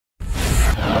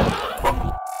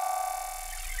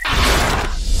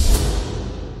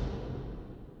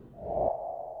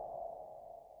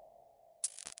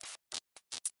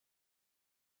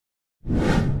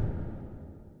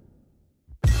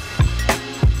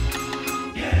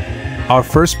Our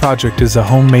first project is a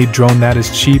homemade drone that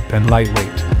is cheap and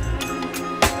lightweight.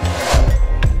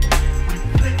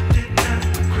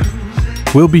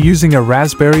 We'll be using a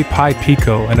Raspberry Pi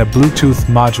Pico and a Bluetooth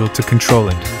module to control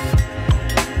it.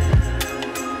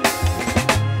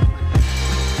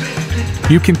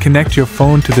 You can connect your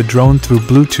phone to the drone through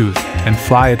Bluetooth and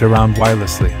fly it around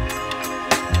wirelessly.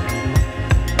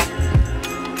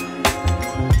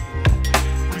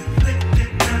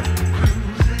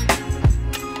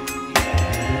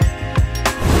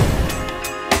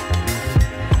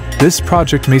 This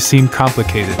project may seem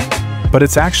complicated, but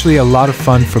it's actually a lot of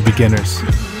fun for beginners.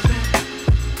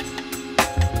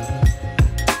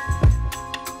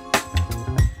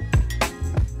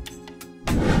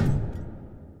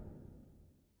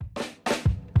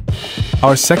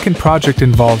 Our second project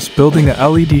involves building a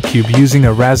LED cube using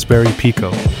a Raspberry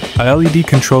Pico, a LED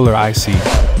controller IC,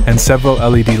 and several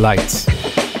LED lights.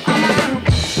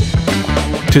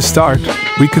 To start,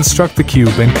 we construct the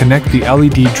cube and connect the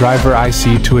LED driver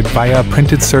IC to it via a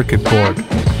printed circuit board,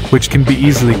 which can be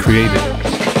easily created.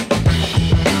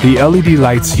 The LED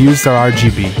lights used are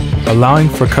RGB, allowing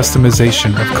for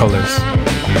customization of colors.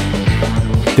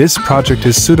 This project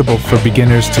is suitable for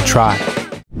beginners to try.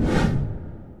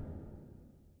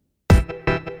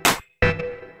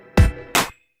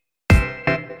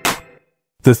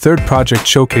 The third project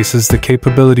showcases the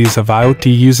capabilities of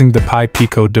IoT using the Pi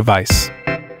Pico device.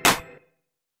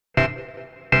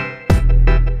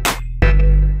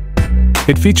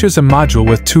 It features a module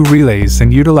with 2 relays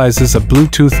and utilizes a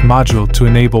Bluetooth module to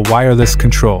enable wireless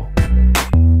control.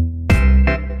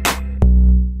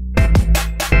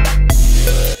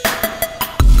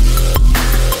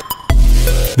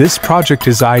 This project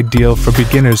is ideal for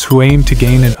beginners who aim to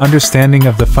gain an understanding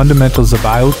of the fundamentals of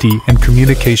IoT and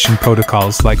communication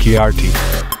protocols like ERT.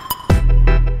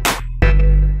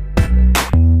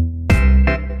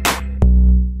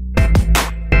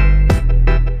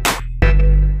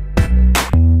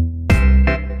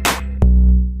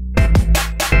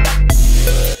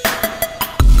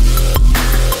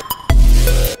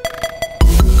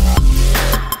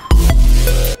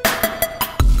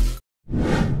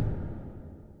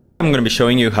 I'm going to be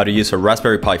showing you how to use a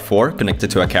Raspberry Pi 4 connected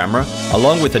to a camera,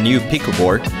 along with a new Pico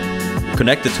board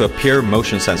connected to a peer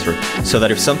motion sensor, so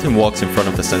that if something walks in front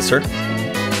of the sensor,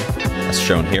 as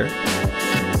shown here,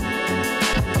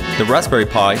 the Raspberry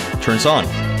Pi turns on.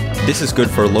 This is good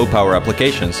for low power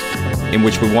applications, in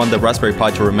which we want the Raspberry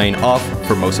Pi to remain off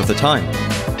for most of the time.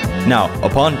 Now,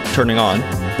 upon turning on,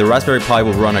 the Raspberry Pi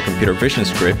will run a computer vision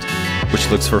script, which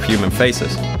looks for human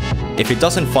faces. If it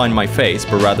doesn't find my face,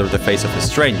 but rather the face of a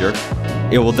stranger,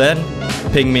 it will then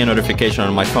ping me a notification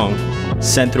on my phone,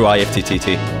 sent through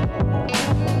IFTTT.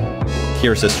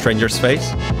 Here's a stranger's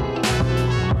face.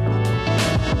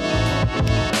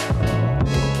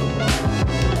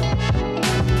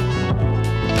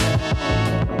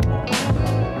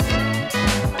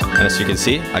 And as you can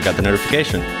see, I got the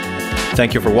notification.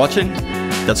 Thank you for watching.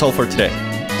 That's all for today.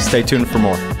 Stay tuned for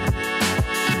more.